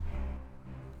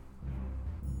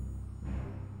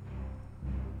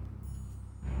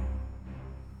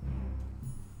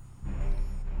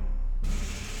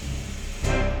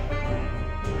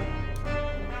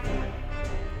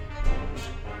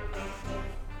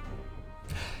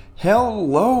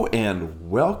Hello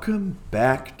and welcome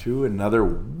back to another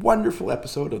wonderful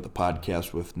episode of the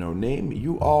podcast with no name.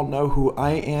 You all know who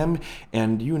I am,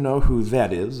 and you know who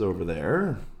that is over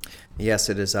there. Yes,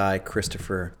 it is I,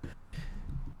 Christopher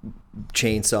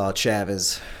Chainsaw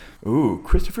Chavez. Ooh,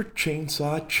 Christopher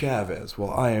Chainsaw Chavez. Well,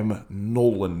 I am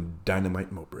Nolan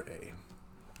Dynamite Mowbray.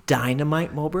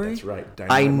 Dynamite Mowbray? That's right.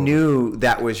 Dynamite I Mowbray. knew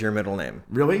that was your middle name.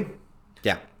 Really?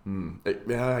 Yeah.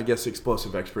 Yeah, I guess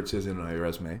Explosive Experts is in my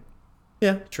resume.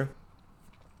 Yeah, true.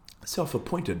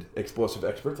 Self-appointed explosive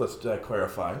expert, let's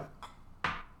clarify.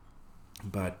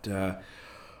 But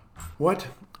what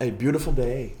a beautiful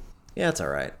day. Yeah, it's all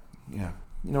right. Yeah.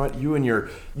 You know what? You and your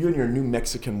New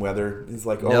Mexican weather is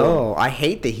like, No, I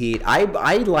hate the heat. I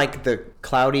like the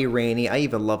cloudy, rainy. I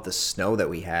even love the snow that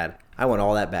we had. I want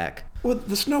all that back. Well,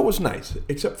 the snow was nice,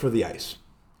 except for the ice.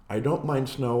 I don't mind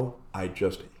snow. I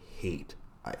just hate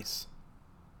ice.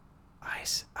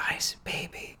 Ice,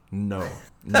 baby. No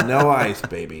ice,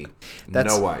 baby.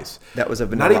 No ice. That was a Not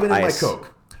Vanilla even in my Ice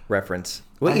Coke. reference.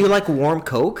 What, you like warm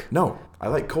Coke? No, I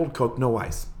like cold Coke, no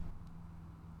ice.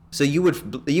 So you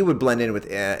would blend in with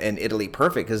in Italy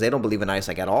perfect because they don't believe in ice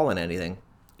like at all in anything.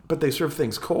 But they serve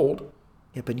things cold.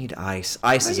 Yeah, but need ice.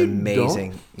 Ice No, is you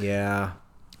amazing. Yeah.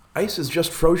 Ice is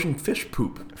just frozen fish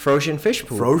poop. Frozen fish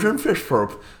poop. Frozen fish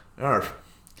poop. Yes.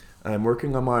 I'm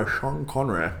working on my Sean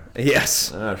Connery.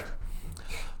 Yes. Yes.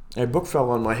 A book fell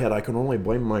on my head. I can only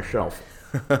blame myself.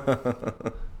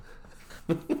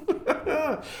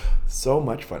 So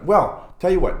much fun. Well,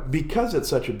 tell you what, because it's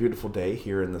such a beautiful day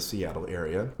here in the Seattle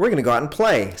area. We're going to go out and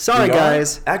play. Sorry, we are-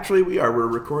 guys. Actually, we are. We're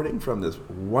recording from this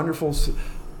wonderful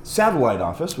satellite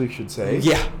office, we should say.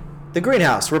 Yeah. The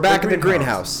greenhouse. We're back in the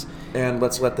greenhouse. And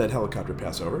let's let that helicopter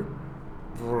pass over.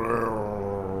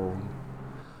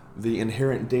 The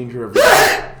inherent danger of...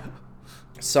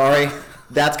 Sorry.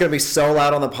 That's going to be so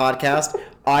loud on the podcast.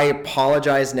 I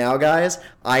apologize now, guys.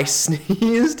 I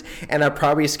sneezed, and I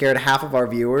probably scared half of our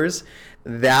viewers.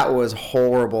 That was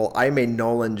horrible. I made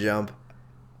Nolan jump.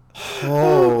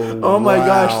 Oh my wow.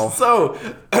 gosh. So,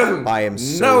 I am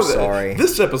so sorry.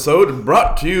 This episode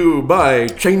brought to you by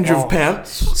Change of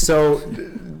Pants. So,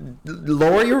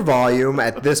 lower your volume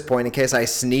at this point in case I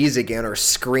sneeze again or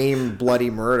scream bloody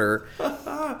murder.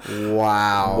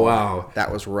 Wow. Wow.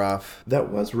 That was rough. That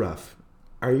was rough.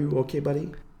 Are you okay,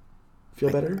 buddy?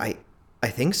 Feel better? I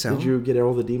think so. Did you get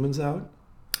all the demons out?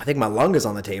 I think my lung is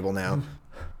on the table now.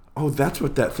 Oh, that's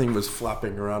what that thing was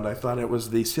flopping around. I thought it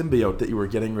was the symbiote that you were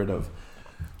getting rid of.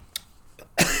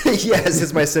 Yes,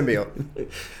 it's my symbiote.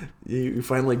 You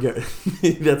finally get...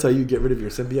 That's how you get rid of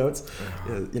your symbiotes?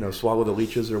 Swallow the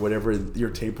leeches or whatever, your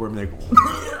tapeworm.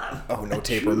 Oh, no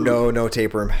tapeworm. No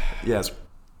tapeworm. Yes.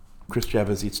 Chris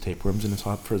Chavez eats tapeworms in his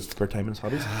for his spare time in his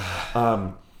hobbies.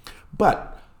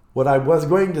 But what I was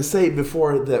going to say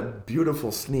before that beautiful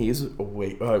sneeze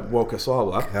woke us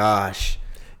all up. Gosh.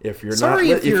 If you're Sorry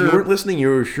not, if you you're- weren't listening,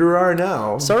 you sure are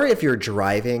now. Sorry if you're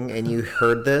driving and you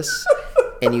heard this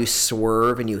and you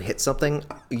swerve and you hit something.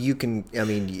 You can,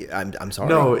 I'm sorry.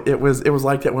 No, it was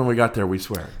like that when we got there, we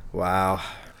swear. Wow.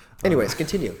 Anyways,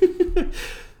 continue.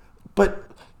 But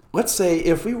let's say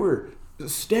if we were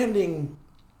standing,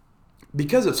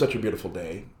 because it's such a beautiful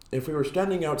day, if we were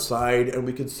standing outside and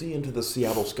we could see into the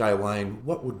Seattle skyline,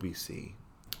 what would we see?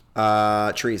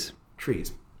 Trees.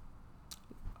 Trees.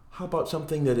 How about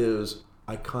something that is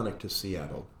iconic to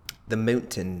Seattle? The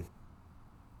mountain.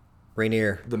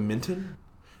 Rainier. The Minton?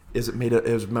 Is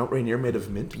Mount Rainier made of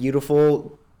mint?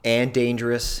 Beautiful and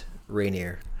dangerous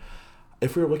Rainier.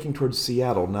 If we were looking towards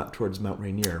Seattle, not towards Mount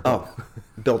Rainier. Oh,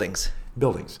 buildings.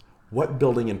 Buildings. What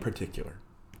building in particular?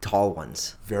 Tall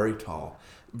ones. Very tall.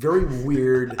 Very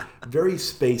weird. Very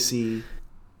spacey.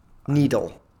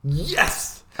 Needle.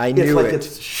 Yes! I knew it's like it.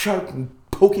 It's sharp and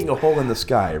poking a hole in the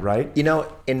sky, right? You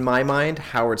know, in my mind,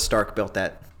 Howard Stark built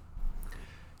that.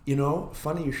 You know,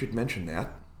 funny you should mention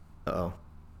that. Uh-oh.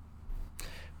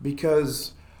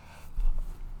 Because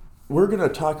we're going to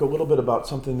talk a little bit about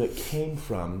something that came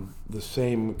from the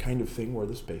same kind of thing where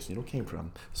the Space Needle came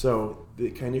from. So they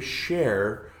kind of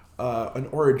share an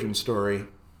origin story.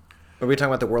 Are we talking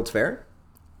about the World's Fair?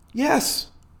 Yes!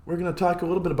 We're going to talk a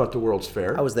little bit about the World's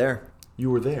Fair. I was there. You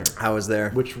were there. I was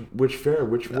there. Which fair?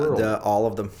 Which world? All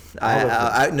of them.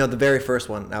 All The very first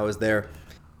one. I was there.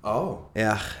 Oh.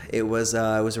 Yeah, it was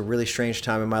a really strange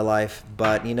time in my life,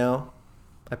 but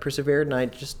I persevered and I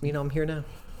just I'm here now.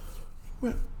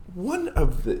 Well, one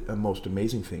of the most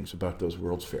amazing things about those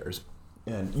World's Fairs,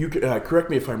 and you could correct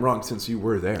me if I'm wrong since you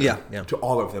were there. Yeah. To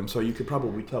all of them, so you could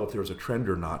probably tell if there was a trend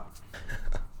or not.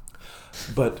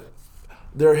 But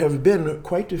there have been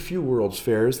quite a few World's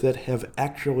Fairs that have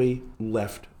actually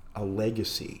left a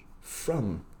legacy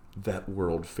from that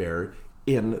World Fair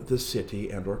in the city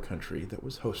and or country that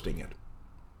was hosting it.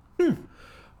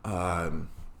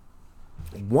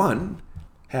 One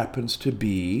happens to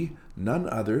be none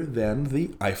other than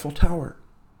the Eiffel Tower.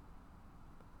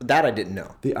 That I didn't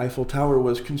know. The Eiffel Tower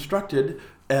was constructed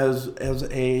as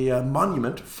a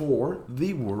monument for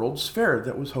the World's Fair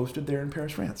that was hosted there in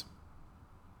Paris, France.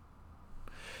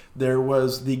 There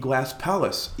was the Glass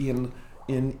Palace in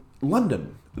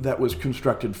London that was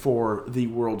constructed for the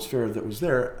World's Fair that was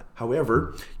there.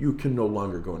 However, you can no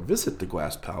longer go and visit the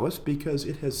Glass Palace because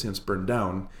it has since burned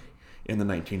down in the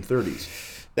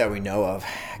 1930s. That we know of.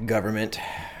 Government.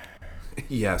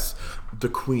 Yes, the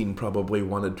Queen probably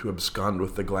wanted to abscond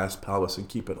with the Glass Palace and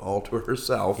keep it all to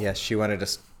herself. Yes, she wanted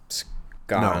to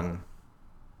gone.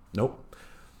 Nope.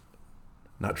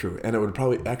 Not true. And it would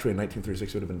probably, actually in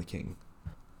 1936, it would have been the King.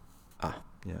 Ah.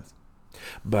 Yes.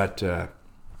 But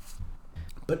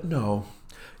no,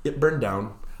 it burned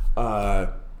down.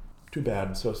 Too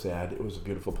bad, so sad. It was a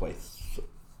beautiful place.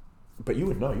 But you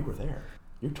would know, you were there.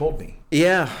 You told me.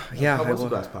 Yeah. How was the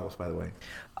Glass Palace, by the way?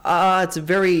 It's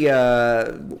very Were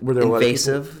there a lot of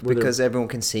invasive people- were there- because everyone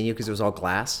can see you because it was all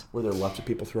glass. Were there lots of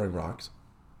people throwing rocks?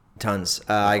 Tons.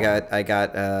 I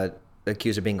got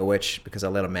accused of being a witch because I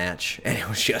lit a match, and it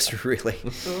was just really,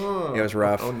 it was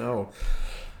rough. Oh no.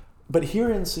 But here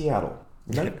in Seattle,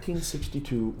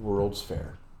 1962 World's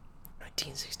Fair,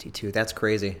 1962. That's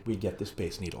crazy. we get the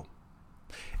Space Needle.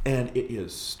 And it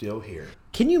is still here.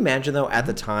 Can you imagine though at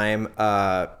the time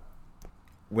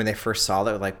when they first saw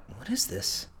that, like, what is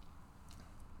this?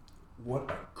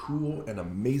 What a cool and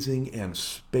amazing and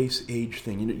space age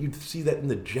thing. You know, you'd see that in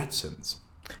the Jetsons.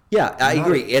 Yeah, I Not-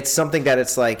 agree. It's something that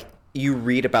it's like you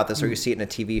read about this or you see it in a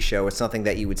TV show. It's something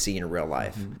that you would see in real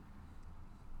life.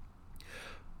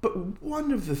 But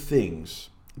one of the things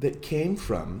that came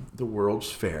from the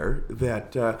World's Fair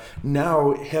that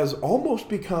now has almost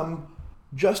become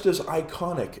just as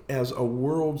iconic as a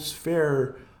World's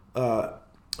Fair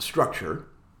structure.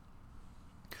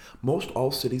 Most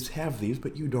all cities have these,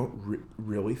 but you don't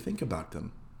really think about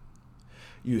them.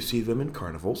 You see them in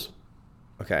carnivals.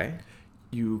 Okay.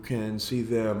 You can see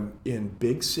them in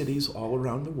big cities all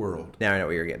around the world. Now I know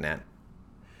what you're getting at.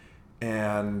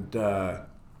 And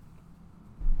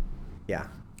Yeah.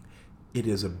 it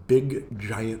is a big,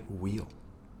 giant wheel.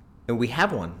 And we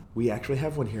have one. We actually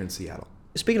have one here in Seattle.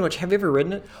 Speaking of which, have you ever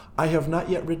ridden it? I have not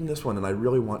yet ridden this one, and I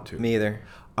really want to. Me either.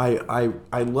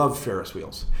 I love Ferris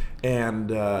wheels. And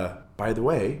by the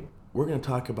way, we're going to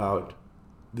talk about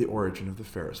the origin of the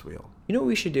Ferris wheel. You know what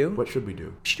we should do? What should we do?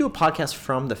 We should do a podcast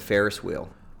from the Ferris wheel.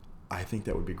 I think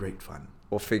that would be great fun.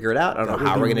 We'll figure it out. I don't That know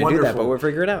how would we're be going to do that, but wonderful. we'll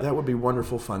figure it out. That would be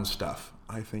wonderful, fun stuff.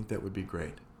 I think that would be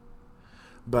great.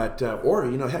 But, or,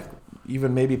 you know, heck,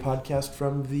 even maybe podcast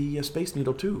from the Space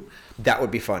Needle too. That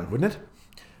would be fun. Wouldn't it?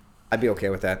 I'd be okay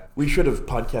with that. We should have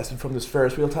podcasted from this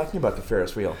Ferris wheel talking about the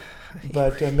Ferris wheel.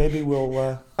 But maybe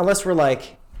we'll... Unless we're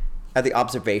like at the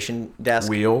observation desk.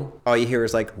 wheel? All you hear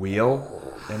is like,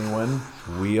 Wheel? Anyone?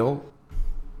 Wheel?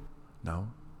 No?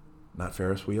 Not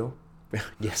Ferris wheel?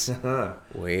 yes. Yeah.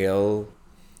 Wheel.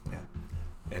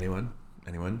 Anyone?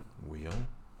 Anyone? Wheel?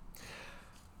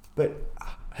 But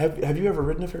have you ever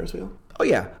ridden a Ferris wheel? Oh,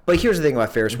 yeah. But here's the thing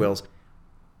about Ferris wheels.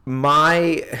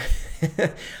 My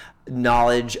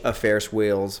knowledge of Ferris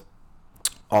wheels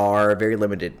are very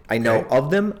limited. I know Okay. of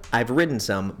them. I've ridden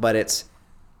some, but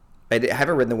I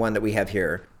haven't ridden the one that we have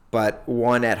here, but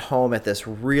one at home at this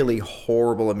really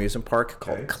horrible amusement park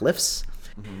called Okay. Cliffs.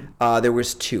 There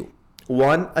was two.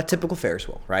 One, a typical Ferris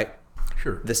wheel, right?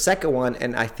 Sure. The second one,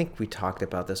 and I think we talked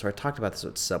about this, or I talked about this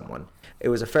with someone. It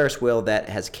was a Ferris wheel that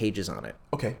has cages on it,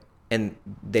 Okay. and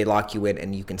they lock you in,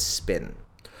 and you can spin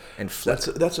and flip.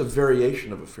 That's a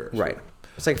variation of a Ferris Right. wheel.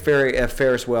 It's like a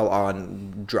Ferris wheel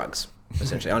on drugs,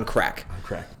 essentially, on crack.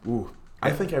 Crack. Ooh.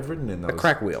 I think I've ridden in those. A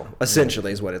crack wheel,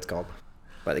 essentially, is what it's called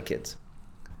by the kids.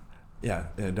 Yeah,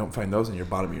 and don't find those in your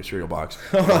bottom of your cereal box.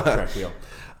 Crack wheel.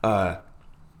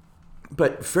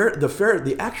 But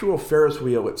the actual Ferris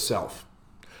wheel itself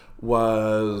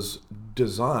was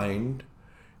designed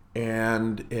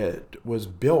and it was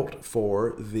built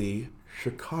for the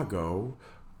Chicago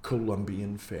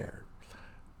Columbian Fair,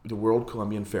 the World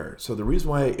Columbian Fair. So the reason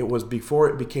why it was before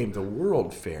it became the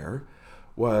World Fair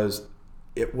was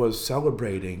it was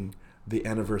celebrating the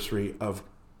anniversary of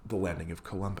the landing of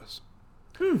Columbus.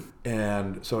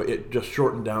 And so it just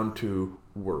shortened down to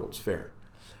World's Fair.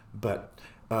 But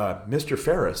Mr.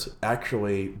 Ferris,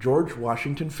 actually, George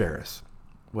Washington Ferris,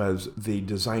 was the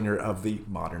designer of the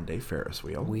modern day Ferris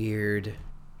wheel. Weird.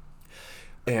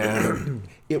 And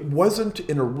it wasn't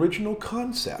an original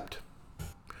concept,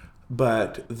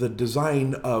 but the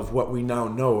design of what we now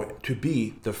know to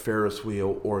be the Ferris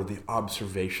wheel or the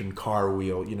observation car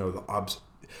wheel,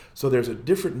 so there's a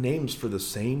different names for the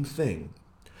same thing,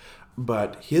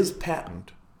 but his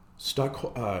patent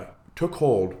took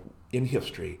hold in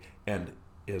history and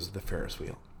is the Ferris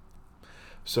wheel.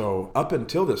 So up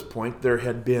until this point, there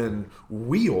had been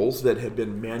wheels that had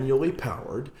been manually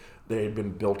powered. They had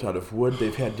been built out of wood.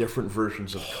 They've had different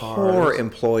versions of cars. Poor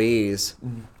employees.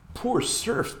 Poor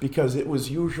serfs, because it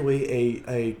was usually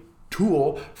a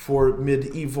tool for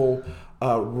medieval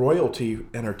royalty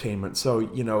entertainment. So,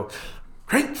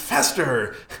 crank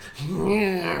faster,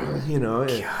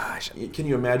 Gosh. Can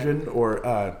you imagine?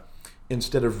 Or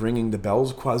instead of ringing the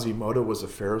bells, Quasimodo was a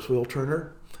Ferris wheel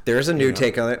turner. There's a new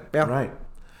take on it. Yeah. Right.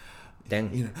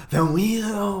 Dang. The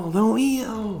wheel.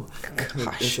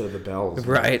 Gosh. Instead of the bells.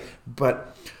 Right.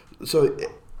 But, so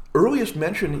earliest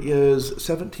mention is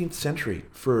 17th century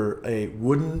for a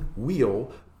wooden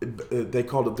wheel. They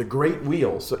called it the Great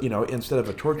Wheel. So, instead of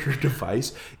a torture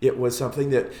device, it was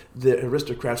something that the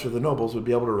aristocrats or the nobles would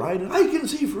be able to ride. And I can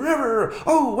see forever.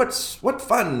 Oh, what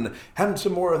fun! Having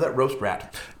some more of that roast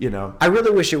rat. I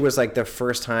really wish it was like the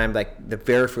first time, like the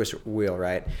very first wheel,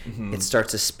 right? Mm-hmm. It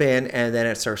starts to spin and then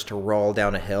it starts to roll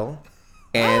down a hill,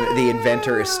 and the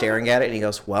inventor is staring at it and he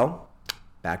goes, "Well,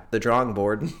 back to the drawing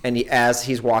board." And as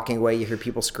he's walking away, you hear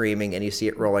people screaming and you see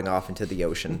it rolling off into the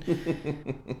ocean.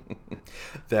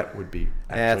 That would be.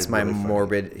 That's my really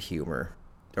morbid humor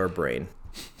or brain.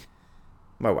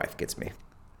 My wife gets me.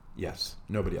 Yes,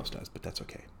 nobody else does, but that's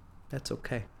okay. That's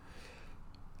okay.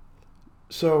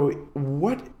 So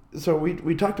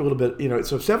we talked a little bit,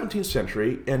 so 17th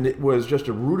century, and it was just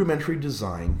a rudimentary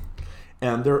design,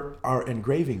 and there are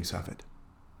engravings of it.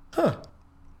 Huh.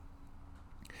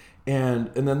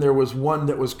 And then there was one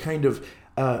that was kind of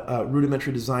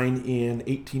rudimentary design in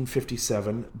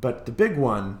 1857, but the big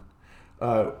one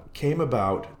came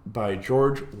about by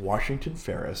George Washington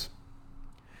Ferris.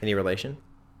 Any relation?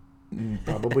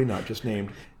 Probably not, just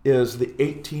named, is the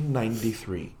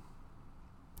 1893.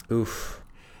 Oof.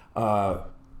 So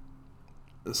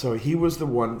he was the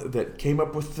one that came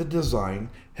up with the design,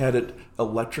 had it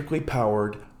electrically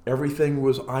powered. Everything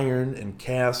was iron and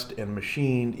cast and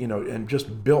machined, and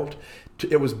just built.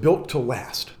 It was built to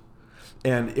last.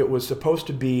 And it was supposed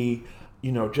to be,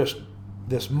 just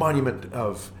this monument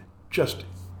of just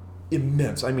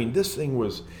immense. I mean, this thing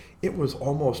was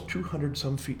almost 200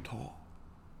 some feet tall.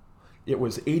 It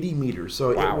was 80 meters.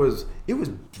 So wow. It was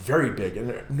very big,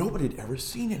 and nobody had ever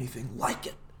seen anything like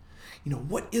it.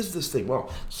 What is this thing?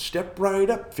 Well, step right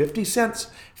up, 50 cents.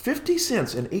 50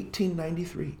 cents in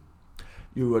 1893.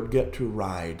 You would get to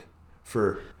ride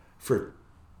for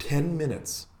 10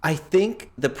 minutes. I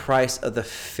think the price of the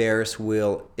Ferris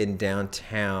wheel in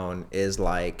downtown is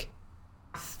like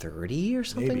 30 or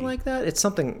something Maybe. like that. It's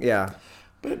something, yeah.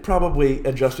 But it probably,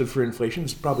 adjusted for inflation,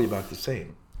 is probably about the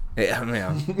same.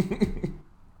 Yeah.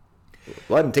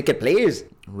 One ticket, please.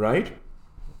 Right?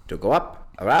 To go up,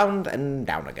 around, and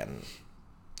down again.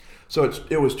 So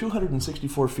it was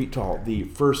 264 feet tall. The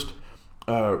first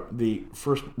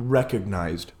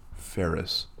recognized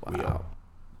Ferris wheel. Wow.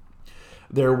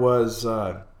 There was,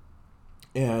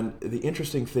 and the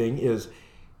interesting thing is,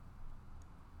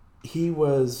 he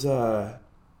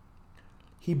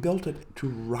built it to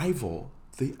rival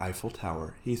the Eiffel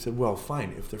Tower. He said, well,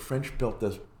 fine, if the French built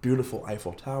this beautiful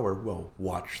Eiffel Tower, well,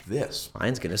 watch this.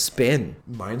 Mine's going to spin.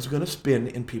 Mine's going to spin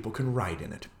and people can ride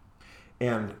in it.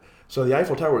 And so the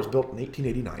Eiffel Tower was built in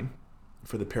 1889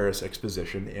 for the Paris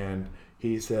Exposition, and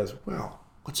he says, well,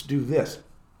 let's do this.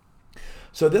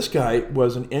 So this guy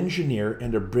was an engineer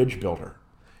and a bridge builder.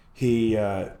 He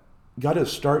got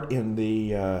his start in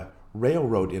the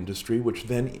railroad industry, which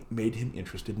then made him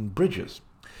interested in bridges.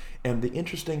 And the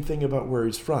interesting thing about where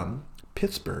he's from,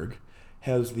 Pittsburgh,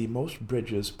 has the most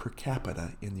bridges per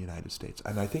capita in the United States,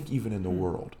 and I think even in the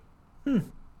world.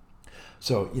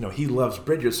 So, he loves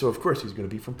bridges, so of course he's going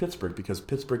to be from Pittsburgh, because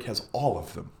Pittsburgh has all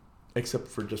of them, except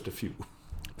for just a few.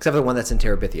 Except for the one that's in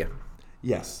Terabithia.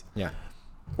 Yes. Yeah.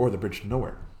 Or the Bridge to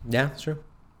Nowhere. Yeah, that's true.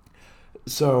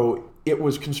 So it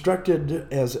was constructed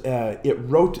as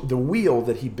the wheel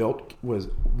that he built was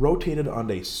rotated on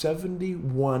a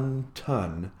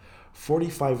 71-ton,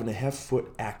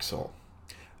 45.5-foot axle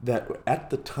that at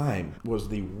the time was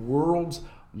the world's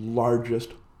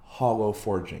largest hollow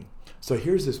forging. So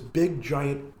here's this big,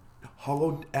 giant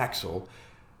hollow axle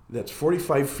that's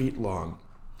 45 feet long,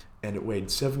 and it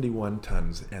weighed 71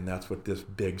 tons, and that's what this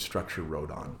big structure rode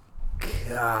on.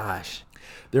 Gosh.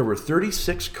 There were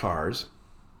 36 cars,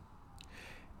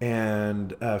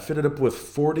 and fitted up with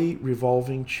 40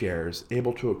 revolving chairs,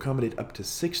 able to accommodate up to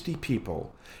 60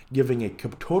 people, giving a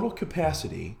total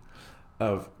capacity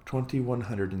of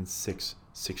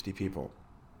 2,160 people.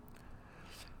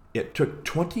 It took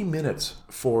 20 minutes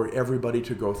for everybody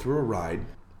to go through a ride.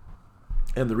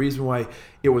 And the reason why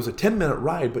it was a 10-minute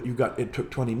ride, but it took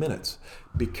 20 minutes,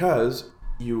 because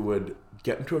you would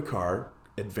get into a car,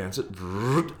 advance it,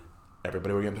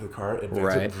 everybody would get into the car,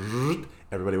 advance it,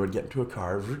 everybody would get into a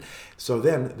car. So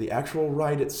then the actual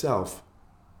ride itself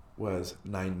was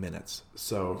 9 minutes.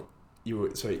 So you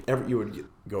would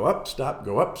go up, stop,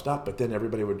 but then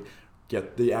everybody would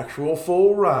get the actual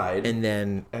full ride, and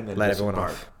then let everyone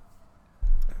off.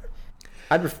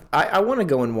 I want to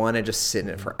go in one and just sit in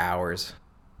it for hours,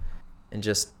 and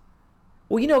just,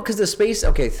 well, because the space.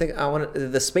 Okay,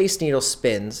 the Space Needle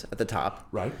spins at the top.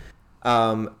 Right.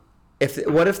 What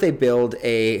if they build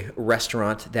a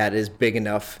restaurant that is big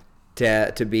enough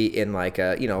to be in like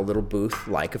a little booth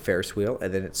like a Ferris wheel,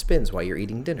 and then it spins while you're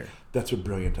eating dinner? That's a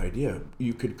brilliant idea.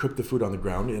 You could cook the food on the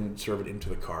ground and serve it into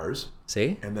the cars.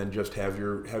 See? And then just have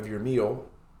your meal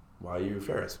while you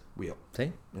Ferris wheel.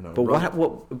 See?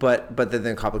 But then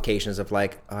the complications of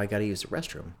like, oh, I got to use the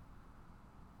restroom,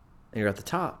 and you're at the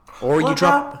top, or you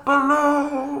drop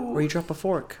a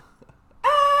fork,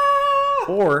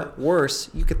 or worse,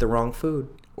 you get the wrong food,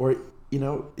 or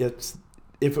if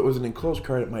it was an enclosed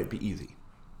car, it might be easy.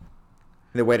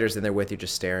 The waiter's in there with you,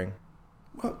 just staring.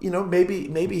 Well,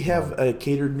 maybe have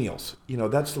catered meals.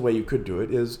 That's the way you could do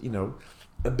it. Is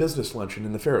a business luncheon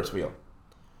in the Ferris wheel.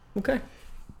 Okay.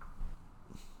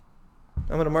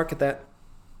 I'm going to market that.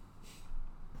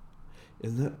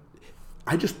 Isn't it?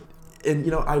 I've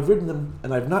ridden them,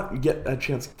 and I've not yet a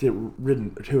chance to have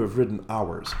ridden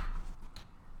ours.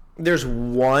 There's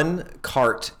one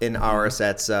cart in ours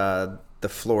that's the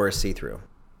floor is see-through.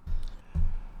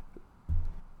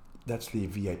 That's the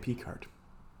VIP cart.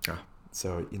 Oh.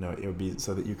 So, it would be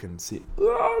so that you can see,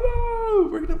 oh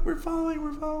no, we're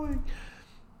falling.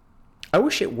 I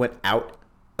wish it went out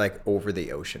like over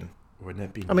the ocean. Wouldn't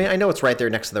that be neat? I mean, I know it's right there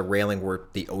next to the railing where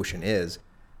the ocean is,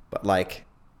 but like,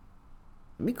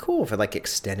 it'd be cool if it like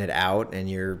extended out and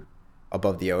you're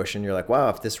above the ocean. You're like, wow,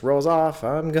 if this rolls off,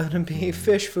 I'm gonna be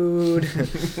fish food.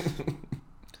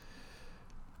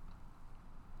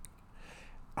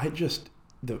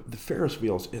 The Ferris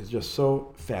wheels is just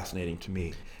so fascinating to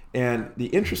me. And the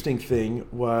interesting thing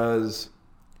was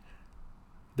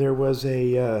there was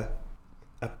a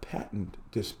patent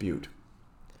dispute.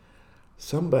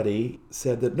 Somebody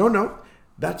said that, no,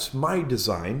 that's my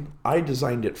design. I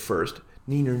designed it first.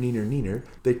 Neener.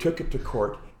 They took it to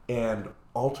court, and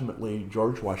ultimately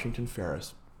George Washington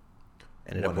Ferris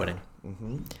ended up winning.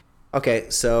 Mm-hmm. Okay,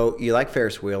 so you like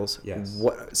Ferris wheels. Yes.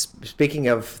 Speaking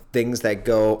of things that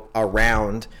go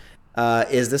around,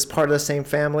 is this part of the same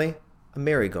family? A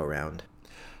merry-go-round.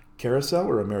 Carousel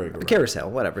or a merry-go-round? Carousel,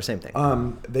 whatever, same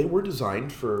thing. They were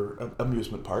designed for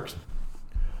amusement parks.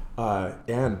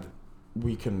 And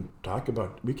we can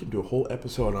do a whole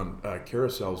episode on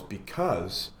carousels,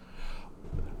 because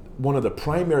one of the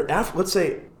primary, let's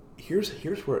say, here's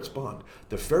where it spawned.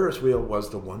 The Ferris wheel was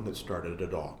the one that started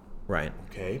it all. Right.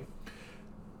 Okay.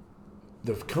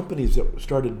 The companies that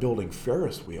started building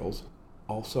Ferris wheels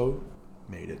also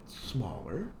made it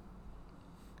smaller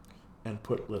and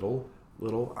put little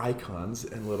icons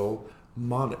and little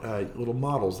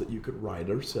models that you could ride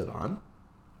or sit on.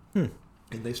 And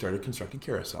they started constructing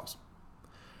carousels.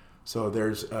 So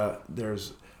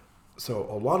so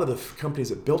a lot of the companies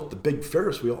that built the big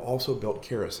Ferris wheel also built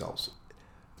carousels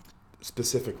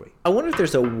specifically. I wonder if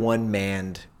there's a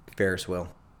one-manned Ferris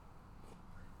wheel.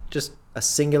 Just a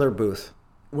singular booth.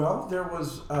 Well, there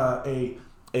was a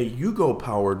Yugo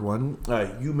powered one.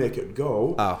 You Make It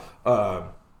Go.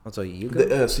 Oh. What's a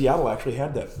Yugo? Seattle actually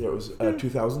had that. It was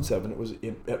 2007. It was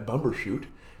at Bumbershoot,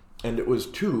 and it was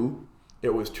two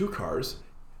cars,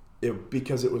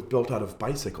 because it was built out of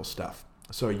bicycle stuff.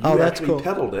 So you actually cool.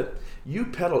 pedaled it.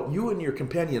 You and your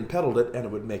companion pedaled it, and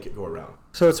it would make it go around.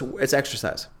 So it's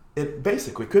exercise. It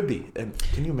basically could be. And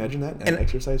can you imagine that? An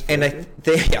exercise for and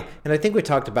I think we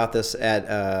talked about this at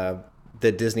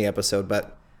the Disney episode,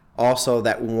 but also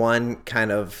that one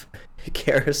kind of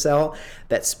carousel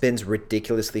that spins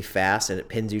ridiculously fast and it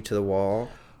pins you to the wall.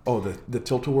 Oh, the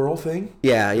tilt-a-whirl thing?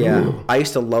 Yeah. Ooh. I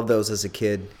used to love those as a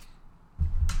kid.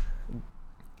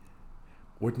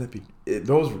 Wouldn't that be...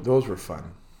 Those were fun.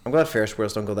 I'm glad Ferris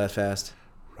wheels don't go that fast.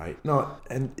 Right. No,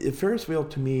 and a Ferris wheel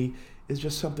to me is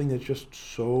just something that's just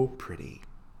so pretty.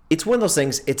 It's one of those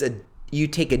things, you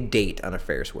take a date on a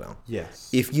Ferris wheel. Yes.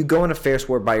 If you go on a Ferris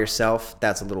wheel by yourself,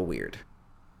 that's a little weird.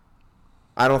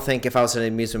 I don't think if I was in an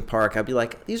amusement park, I'd be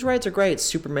like, these rides are great.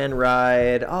 Superman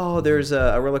ride. Oh, there's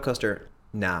a roller coaster.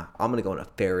 Nah, I'm going to go on a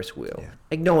Ferris wheel. Yeah.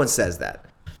 Like, no one says that.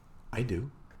 I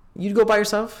do. You'd go by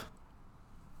yourself?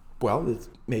 Well,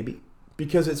 maybe.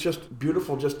 Because it's just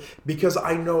beautiful, just because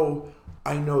I know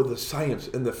the science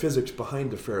and the physics behind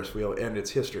the Ferris wheel and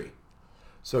its history.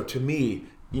 So to me,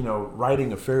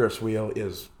 riding a Ferris wheel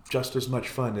is just as much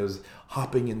fun as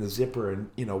hopping in the zipper and,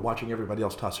 watching everybody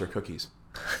else toss their cookies.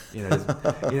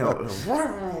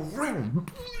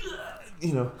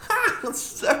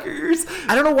 Suckers.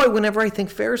 I don't know why whenever I think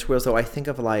Ferris wheels, though, I think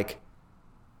of like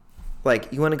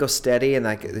you want to go steady and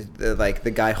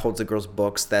the guy holds a girl's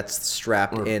books that's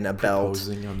strapped Or in a belt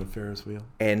proposing on the Ferris wheel.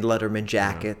 and Letterman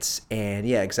jackets and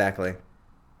yeah, exactly.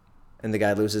 And the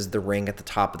guy loses the ring at the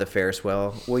top of the Ferris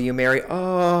wheel. Will you marry?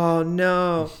 Oh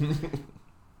no!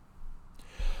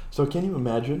 So can you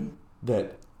imagine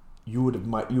that you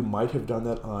might have done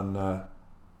that on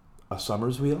a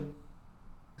Summers wheel?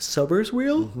 Summers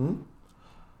wheel? Mm-hmm.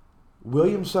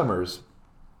 William Summers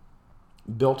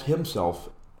built himself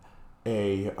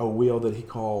a wheel that he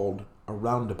called a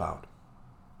roundabout.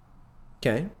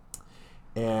 Okay.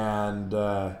 And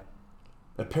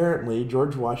apparently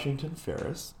George Washington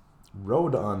Ferris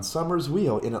rode on Summers'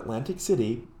 wheel in Atlantic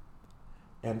City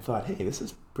and thought, hey, this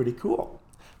is pretty cool.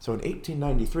 So in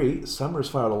 1893, Summers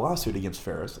filed a lawsuit against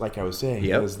Ferris, like I was saying,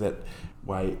 Yep. is that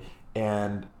why,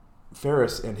 and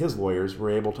Ferris and his lawyers were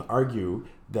able to argue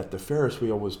that the Ferris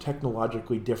wheel was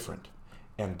technologically different,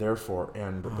 and the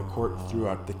court threw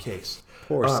out the case.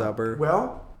 Poor Subber.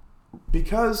 Well,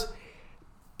 because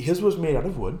his was made out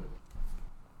of wood,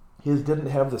 his didn't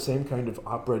have the same kind of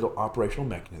operational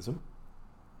mechanism,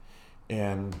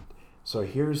 and so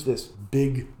here's this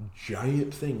big,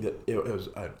 giant thing that it was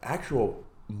an actual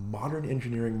modern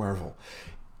engineering marvel.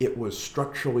 It was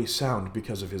structurally sound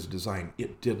because of his design.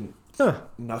 It didn't,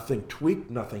 nothing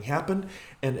tweaked, nothing happened,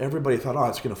 and everybody thought, oh,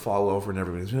 it's going to fall over and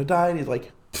everybody's going to die. And he's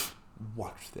like,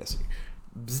 watch this.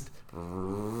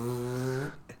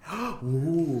 Ooh.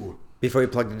 Before he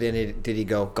plugged it in, did he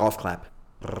go golf clap?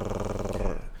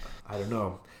 I don't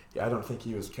know. I don't think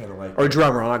he was kind of like... Or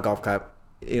drum roll, not golf clap.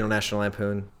 National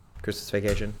Lampoon, Christmas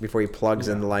Vacation. Before he plugs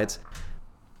in the lights.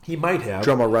 He might have.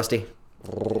 Drum roll, Rusty.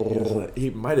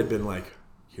 He might have been like,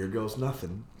 here goes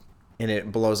nothing. And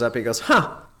it blows up. He goes,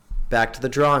 back to the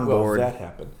drawing board. Well, that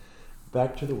happened.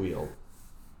 Back to the wheel.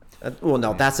 Well,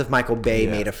 no, that's if Michael Bay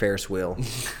made a Ferris wheel.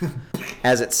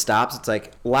 As it stops, it's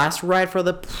like, last ride for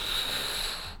the...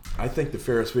 I think the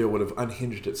Ferris wheel would have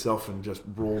unhinged itself and just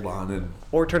rolled on and...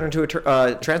 Or turned into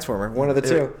a Transformer, one of the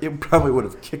two. It probably would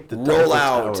have kicked the Roll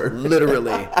out, tower.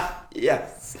 literally.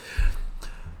 Yes.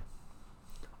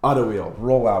 Auto wheel,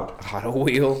 roll out. Auto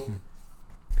wheel.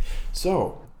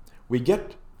 So, we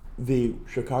get the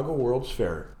Chicago World's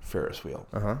Fair Ferris wheel.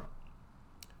 Uh-huh.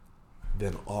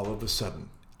 Then all of a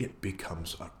sudden, it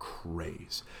becomes a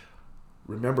craze.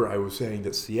 Remember, I was saying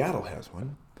that Seattle has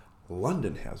one,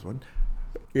 London has one,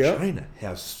 Yep. China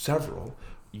has several,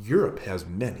 Europe has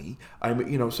many.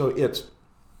 So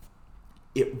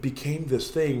it became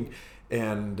this thing,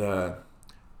 and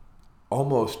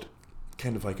almost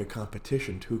kind of like a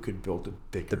competition to who could build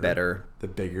the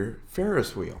bigger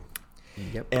Ferris wheel.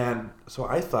 Yep. And so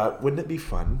I thought, wouldn't it be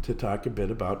fun to talk a bit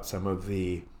about some of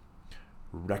the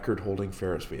record-holding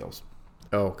Ferris wheels?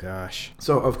 Oh, gosh.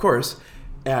 So, of course,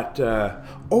 and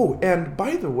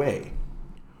by the way,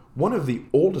 one of the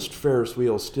oldest Ferris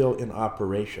wheels still in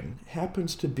operation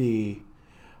happens to be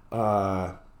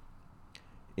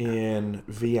in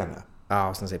Vienna. Oh, I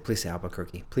was going to say, please say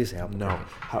Albuquerque. Please say Albuquerque.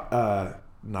 No,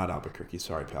 not Albuquerque.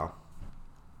 Sorry, pal.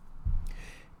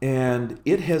 And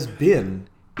it has been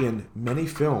in many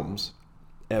films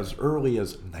as early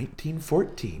as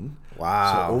 1914.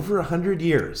 Wow. So over 100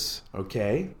 years,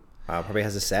 okay? Wow, probably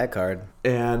has a SAG card.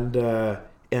 And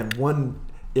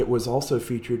it was also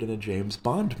featured in a James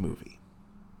Bond movie.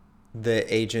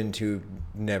 The agent who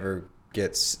never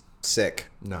gets sick.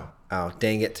 No. Oh,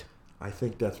 dang it. I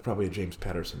think that's probably a James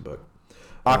Patterson book.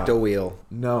 Octo Wheel.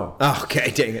 No. Oh,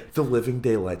 okay, dang it. The Living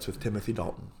Daylights with Timothy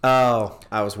Dalton. Oh,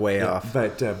 I was way off.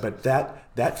 But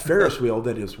that Ferris wheel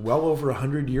that is well over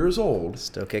 100 years old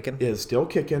Still kicking? is still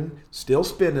kicking, still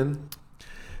spinning.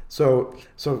 So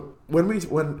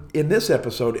when in this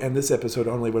episode and this episode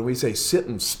only, when we say sit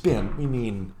and spin, we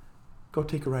mean go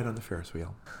take a ride on the Ferris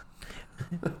wheel.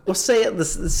 Well, say it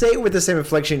with the same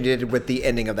inflection you did with the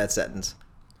ending of that sentence.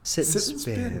 Sit and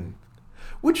spin.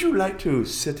 Would you like to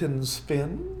sit and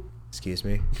spin? Excuse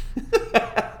me.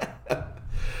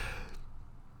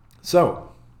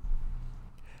 So,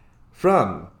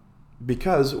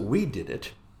 because we did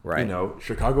it, Right.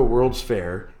 Chicago World's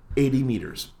Fair, 80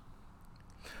 meters.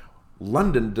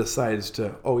 London decides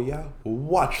to, oh yeah,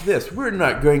 watch this. We're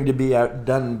not going to be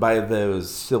outdone by those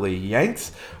silly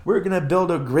Yanks. We're going to build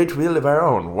a great wheel of our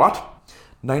own. What?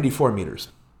 94 meters.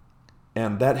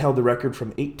 And that held the record from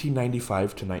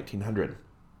 1895 to 1900.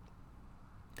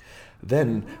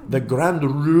 Then the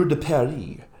Grande Rue de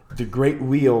Paris, the Great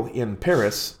Wheel in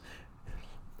Paris,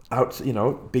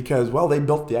 because, well, they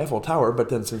built the Eiffel Tower, but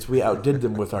then since we outdid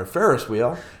them with our Ferris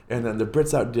wheel, and then the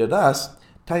Brits outdid us,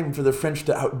 time for the French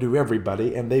to outdo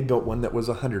everybody, and they built one that was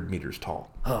 100 meters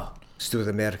tall. Oh, stupid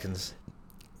Americans.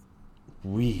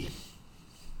 Oui.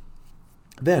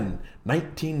 Then,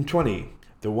 1920,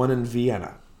 the one in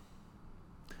Vienna.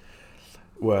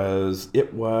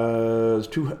 It was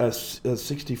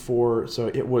 64,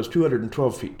 so it was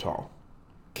 212 feet tall.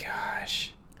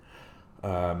 Gosh.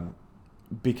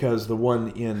 Because the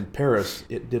one in Paris,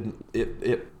 it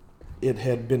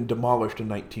had been demolished in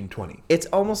 1920. It's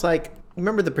almost like,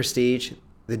 remember The Prestige,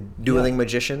 the dueling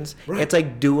magicians? Right. It's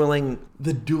like dueling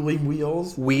The dueling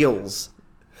wheels. wheels.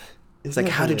 It's Isn't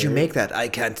like, that how did you hilarious? make that? I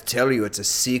can't tell you. It's a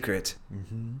secret.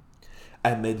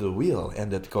 I made the wheel,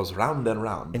 and it goes round and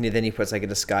round. And then he puts like a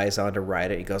disguise on to ride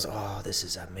it. He goes, oh, this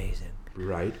is amazing.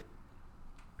 Right.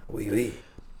 Oui, oui.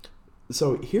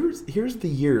 So here's the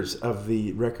years of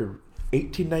the record: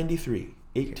 1893,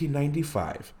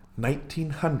 1895,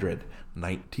 1900,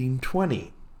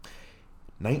 1920,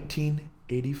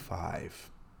 1985.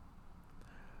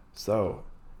 So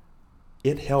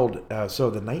it held. So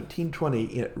the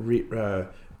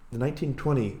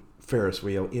 1920 Ferris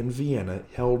wheel in Vienna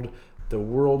held the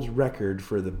world's record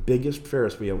for the biggest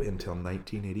Ferris wheel until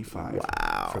 1985.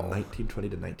 Wow. From 1920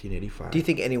 to 1985. Do you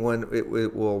think anyone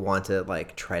will want to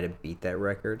like try to beat that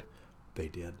record? They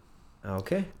did.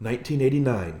 Okay.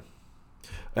 1989.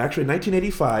 Actually,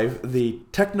 1985, the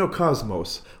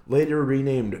Technocosmos, later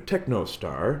renamed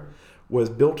Technostar, was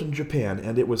built in Japan,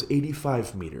 and it was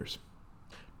 85 meters.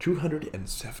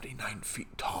 279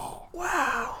 feet tall.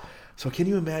 Wow. So can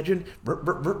you imagine?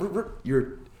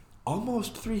 You're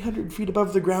almost 300 feet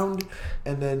above the ground,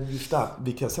 and then you stop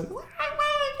because I want to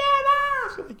get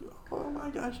off. Like, oh my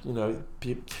gosh,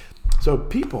 So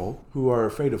people who are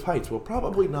afraid of heights will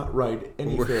probably not ride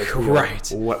any Ferris wheel Right.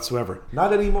 whatsoever.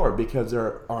 Not anymore, because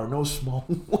there are no small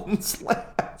ones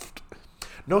left.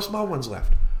 No small ones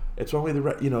left. It's only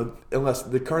unless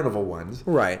the carnival ones.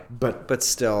 Right. But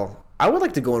still, I would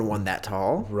like to go in one that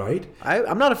tall. Right.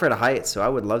 I'm not afraid of heights, so I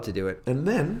would love to do it. And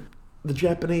then the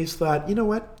Japanese thought, you know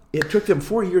what? It took them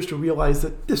 4 years to realize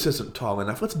that this isn't tall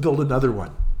enough. Let's build another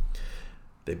one.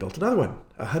 They built another one,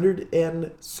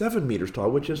 107 meters tall,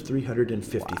 which is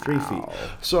 353 feet.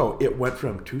 So it went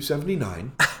from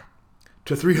 279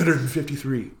 to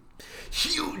 353.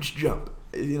 Huge jump.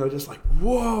 Just like,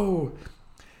 whoa.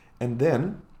 And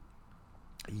then,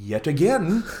 yet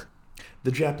again,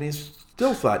 the Japanese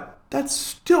still thought, that's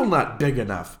still not big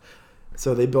enough.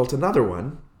 So they built another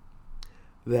one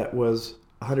that was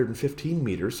 115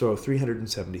 meters, so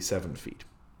 377 feet.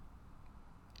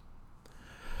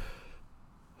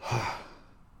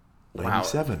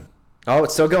 97. Oh,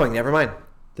 it's still going. Never mind.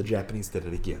 The Japanese did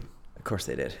it again. Of course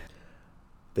they did.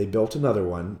 They built another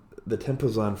one, the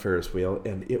Tempozan Ferris wheel,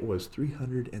 and it was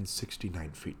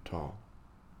 369 feet tall.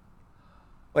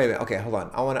 Wait a minute. Okay, hold on.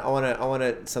 I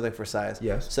want something for size.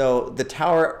 Yes. So the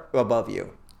tower above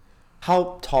you,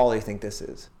 how tall do you think this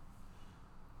is?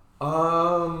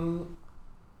 How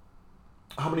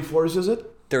many floors is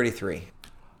it? 33.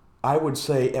 I would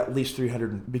say at least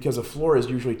 300, because a floor is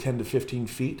usually 10 to 15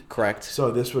 feet. Correct. So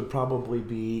this would probably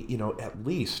be, at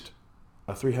least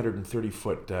a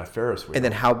 330-foot Ferris wheel. And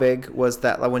then how big was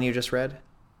that one you just read?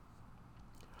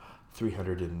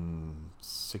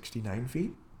 369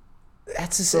 feet.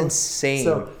 That's just insane.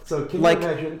 So can you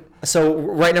imagine? So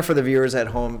right now for the viewers at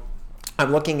home,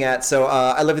 I'm looking at,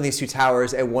 I live in these two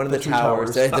towers, and one of the two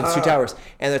towers, towers. the two towers,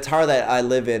 and the tower that I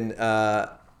live in,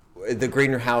 the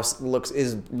greener house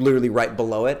is literally right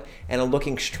below it, and I'm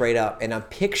looking straight up, and I'm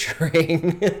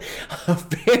picturing a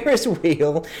Ferris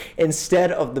wheel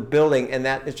instead of the building, and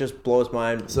that it just blows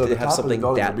my mind. So to the have top of the something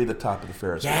building that would be the top of the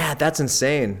Ferris wheel. yeah, that's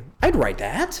insane. I'd write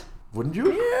that. Wouldn't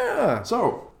you? Yeah.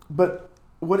 So, but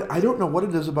I don't know what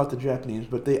it is about the Japanese,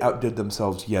 but they outdid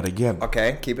themselves yet again.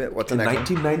 Okay, keep it. What's the In next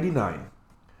one? 1999,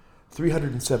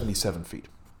 377 feet.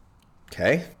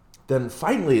 Okay. Then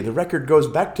finally, the record goes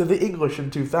back to the English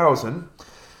in 2000.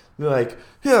 They're like,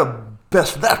 yeah,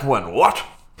 best that one, what?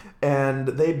 And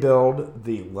they build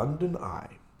the London Eye.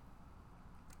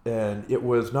 And it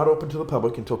was not open to the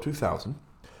public until 2000,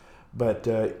 but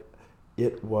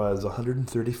it was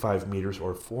 135 meters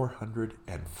or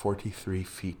 443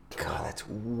 feet tall. God, that's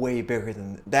way bigger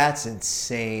than... That's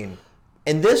insane.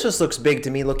 And this just looks big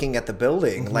to me looking at the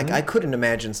building. Like, I couldn't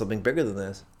imagine something bigger than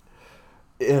this.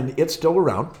 And it's still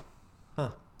around.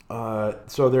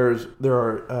 So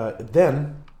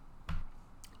then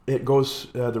it goes.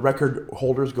 The record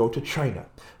holders go to China.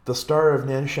 The Star of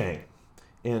Nanshan,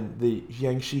 in the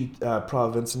Jiangxi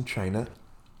province in China,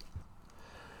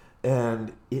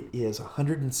 and it is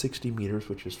 160 meters,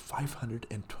 which is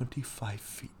 525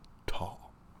 feet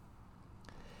tall.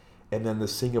 And then the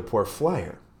Singapore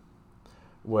Flyer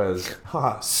was,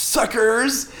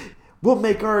 suckers! We'll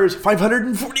make ours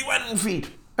 541 feet.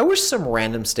 I wish some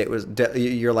random state was.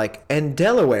 You're like, and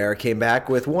Delaware came back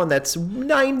with one that's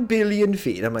 9 billion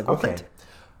feet. I'm like, what? Okay.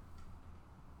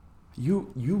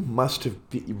 You must have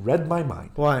read my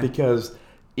mind. Why? Because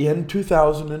in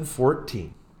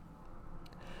 2014,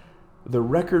 the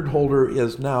record holder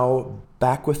is now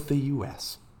back with the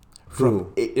U.S.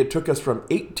 Who? It took us from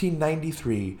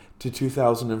 1893 to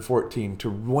 2014 to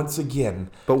once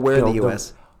again. But where in the build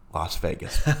U.S.? Las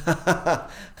Vegas.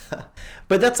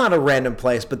 But that's not a random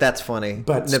place, but that's funny.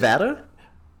 But Nevada?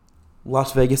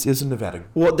 Las Vegas is in Nevada.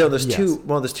 Well, no, there's Yes. two.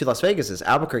 Well, there's two Las Vegases.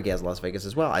 Albuquerque has Las Vegas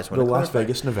as well. I just want The to Las clarify.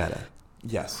 Vegas, Nevada.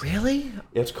 Yes. Really?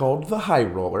 It's called the High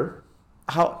Roller.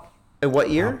 How? In what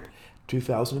year?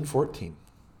 2014.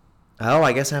 Oh,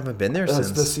 I guess I haven't been there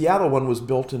since. The Seattle one was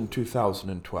built in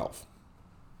 2012.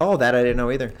 Oh, that I didn't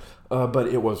know either. But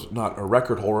it was not a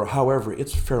record holder. However,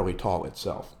 it's fairly tall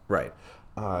itself. Right.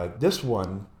 This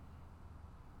one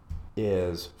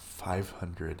is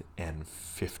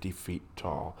 550 feet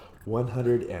tall,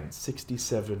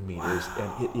 167 meters,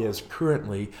 and it is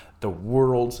currently the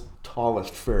world's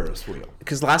tallest Ferris wheel.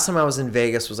 Because last time I was in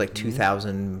Vegas was like Mm-hmm.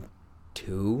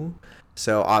 2002.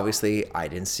 So obviously I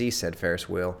didn't see said Ferris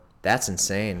wheel. That's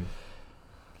insane.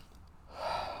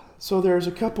 So there's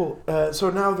a couple. So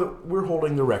now that we're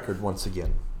holding the record once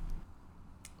again,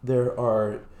 there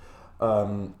are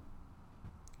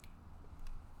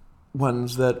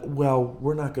ones that, well,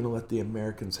 we're not going to let the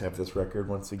Americans have this record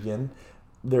once again.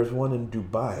 There's one in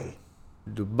Dubai.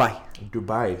 Dubai.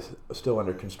 Dubai is still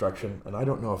under construction, and I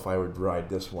don't know if I would ride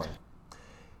this one.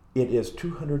 It is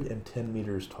 210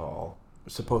 meters tall,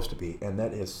 supposed to be, and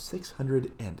that is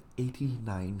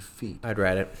 689 feet. I'd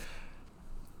ride it.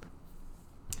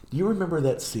 Do you remember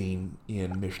that scene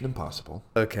in Mission Impossible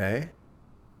Okay.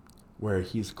 where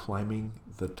he's climbing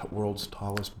the world's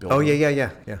tallest building? Oh, yeah.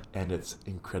 And it's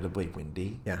incredibly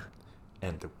windy. Yeah.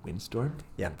 And the windstorm.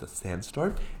 Yeah. And the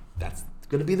sandstorm. That's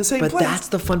going to be the same But place. that's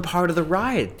the fun part of the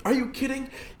ride. Are you kidding?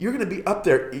 You're going to be up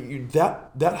there,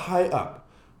 that high up.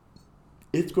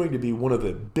 It's going to be one of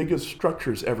the biggest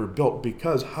structures ever built,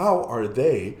 because how are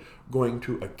they going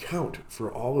to account for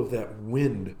all of that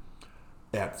wind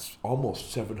at almost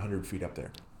 700 feet up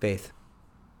there? Faith.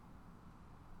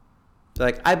 So,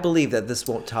 like, I believe that this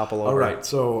won't topple over. All right,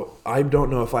 so I don't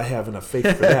know if I have enough faith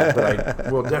for that, but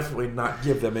I will definitely not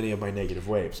give them any of my negative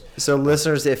waves. So,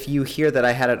 listeners, if you hear that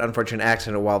I had an unfortunate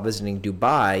accident while visiting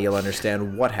Dubai, you'll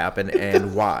understand what happened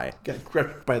and why. Got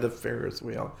crushed by the Ferris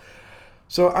wheel.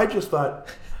 So I just thought,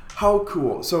 how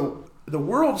cool. So the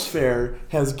World's Fair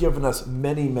has given us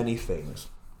many, many things.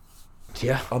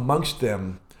 Yeah. Amongst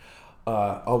them,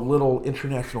 a little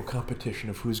international competition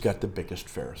of who's got the biggest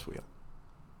Ferris wheel.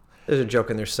 There's a joke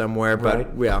in there somewhere, but Right.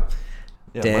 yeah.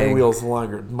 Yeah, Dang. my wheel's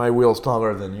longer. My wheel's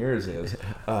taller than yours is.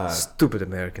 Stupid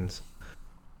Americans.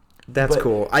 That's But-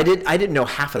 cool. I didn't know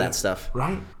half of that stuff.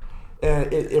 Right.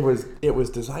 And it was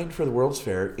designed for the World's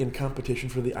Fair in competition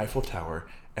for the Eiffel Tower,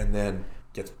 and then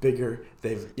gets bigger.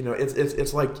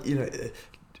 It's like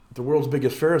the world's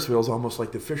biggest Ferris wheel is almost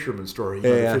like the fisherman story.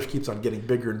 Yeah. The fish keeps on getting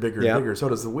bigger and bigger Yeah. and bigger. So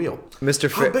does the wheel. Mr.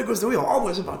 How big was the wheel?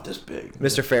 Always about this big.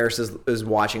 Mr. Ferris is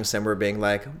watching somewhere being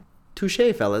like,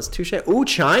 touche, fellas, touche. Ooh,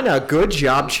 China. Good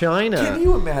job, China. Can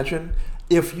you imagine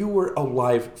if you were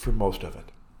alive for most of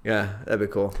it, Yeah, that'd be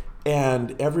cool.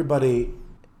 and everybody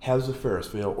has the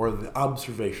Ferris wheel or the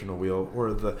observational wheel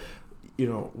or the,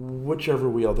 whichever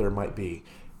wheel there might be,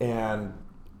 and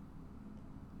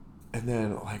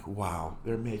then like, wow,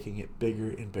 they're making it bigger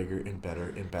and bigger and better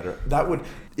and better. That would,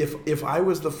 if I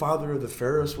was the father of the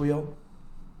Ferris wheel,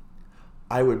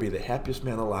 I would be the happiest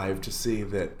man alive to see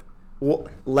that. Well,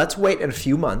 let's wait in a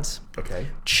few months. Okay,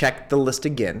 Check the list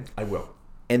again. I will.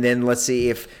 And then let's see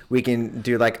if we can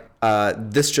do like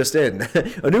this just in.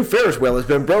 A new Ferris wheel has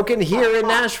been broken here in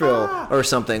Nashville or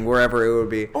something, wherever it would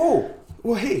be. Oh,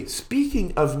 well, hey,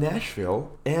 speaking of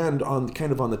Nashville and on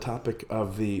the topic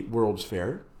of the World's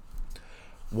Fair,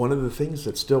 one of the things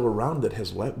that's still around that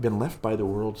has been left by the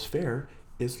World's Fair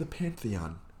is the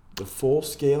Pantheon, the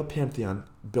full-scale Pantheon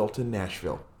built in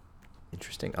Nashville.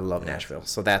 Interesting. I love Nashville.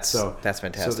 So that's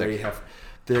fantastic. So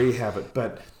there you have it.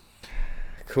 But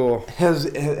Cool. Has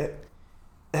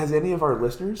any of our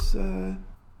listeners?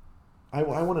 I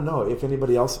want to know if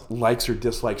anybody else likes or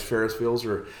dislikes Ferris wheels,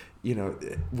 or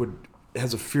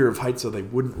has a fear of heights, so they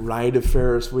wouldn't ride a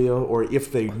Ferris wheel, or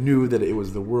if they knew that it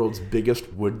was the world's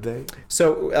biggest, would they?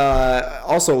 So,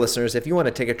 also, listeners, if you want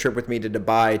to take a trip with me to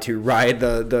Dubai to ride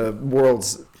the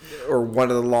world's or one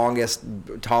of the longest,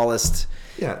 tallest.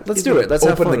 Yeah, let's do it. Let's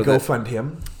have fun open with the it. GoFund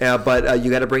him. But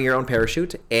you got to bring your own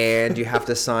parachute, and you have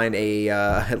to sign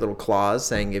a little clause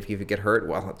saying if you get hurt,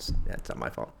 well, that's not my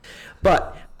fault.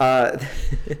 But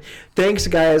thanks,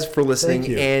 guys, for listening.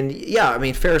 Thank you. And yeah, I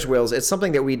mean, Ferris wheels, it's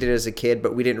something that we did as a kid,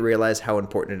 but we didn't realize how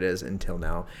important it is until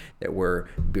now that we're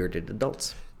bearded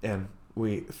adults. And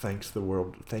thanks to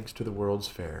the World's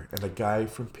Fair and a guy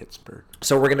from Pittsburgh.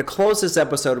 So we're going to close this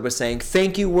episode with saying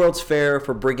thank you, World's Fair,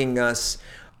 for bringing us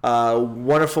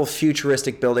wonderful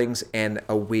futuristic buildings and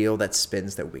a wheel that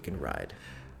spins that we can ride.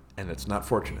 And it's not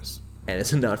Fortunatus. And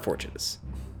it's not Fortunatus.